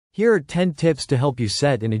Here are 10 tips to help you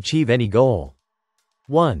set and achieve any goal.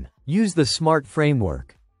 1. Use the SMART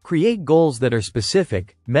framework. Create goals that are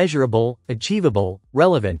specific, measurable, achievable,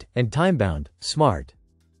 relevant, and time-bound. SMART.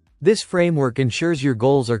 This framework ensures your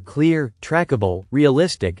goals are clear, trackable,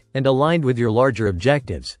 realistic, and aligned with your larger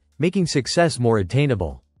objectives, making success more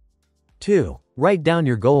attainable. 2. Write down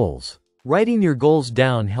your goals. Writing your goals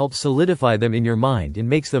down helps solidify them in your mind and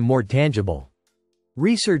makes them more tangible.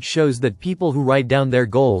 Research shows that people who write down their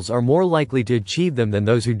goals are more likely to achieve them than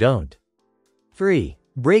those who don't. 3.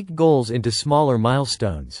 Break goals into smaller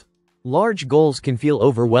milestones. Large goals can feel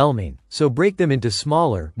overwhelming, so break them into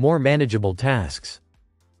smaller, more manageable tasks.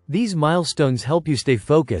 These milestones help you stay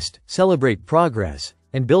focused, celebrate progress,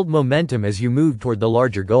 and build momentum as you move toward the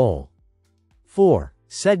larger goal. 4.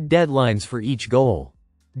 Set deadlines for each goal.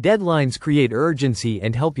 Deadlines create urgency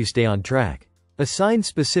and help you stay on track. Assign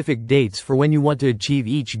specific dates for when you want to achieve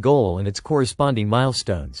each goal and its corresponding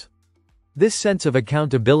milestones. This sense of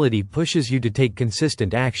accountability pushes you to take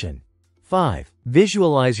consistent action. 5.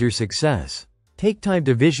 Visualize your success. Take time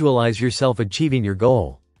to visualize yourself achieving your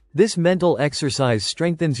goal. This mental exercise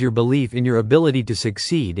strengthens your belief in your ability to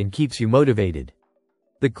succeed and keeps you motivated.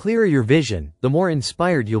 The clearer your vision, the more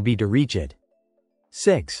inspired you'll be to reach it.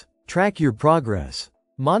 6. Track your progress.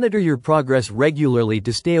 Monitor your progress regularly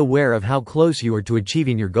to stay aware of how close you are to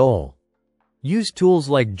achieving your goal. Use tools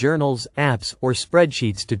like journals, apps, or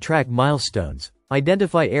spreadsheets to track milestones,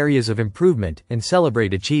 identify areas of improvement, and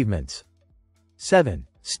celebrate achievements. 7.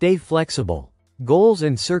 Stay flexible. Goals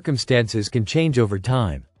and circumstances can change over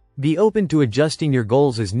time. Be open to adjusting your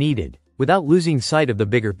goals as needed, without losing sight of the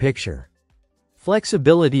bigger picture.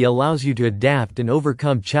 Flexibility allows you to adapt and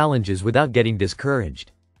overcome challenges without getting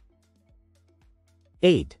discouraged.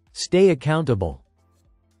 8. Stay accountable.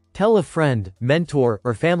 Tell a friend, mentor,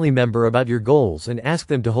 or family member about your goals and ask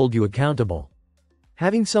them to hold you accountable.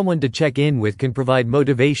 Having someone to check in with can provide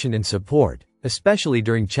motivation and support, especially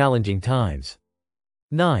during challenging times.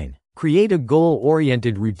 9. Create a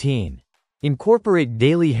goal-oriented routine. Incorporate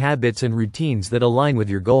daily habits and routines that align with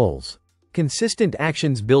your goals. Consistent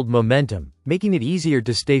actions build momentum, making it easier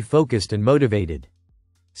to stay focused and motivated.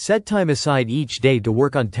 Set time aside each day to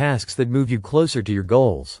work on tasks that move you closer to your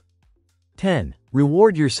goals. 10.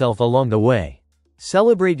 Reward yourself along the way.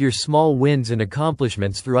 Celebrate your small wins and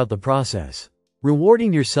accomplishments throughout the process.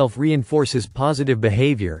 Rewarding yourself reinforces positive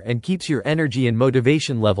behavior and keeps your energy and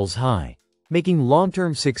motivation levels high, making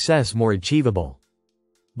long-term success more achievable.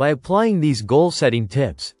 By applying these goal-setting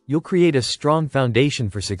tips, you'll create a strong foundation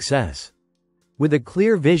for success. With a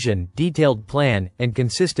clear vision, detailed plan, and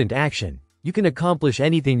consistent action, you can accomplish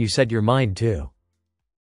anything you set your mind to.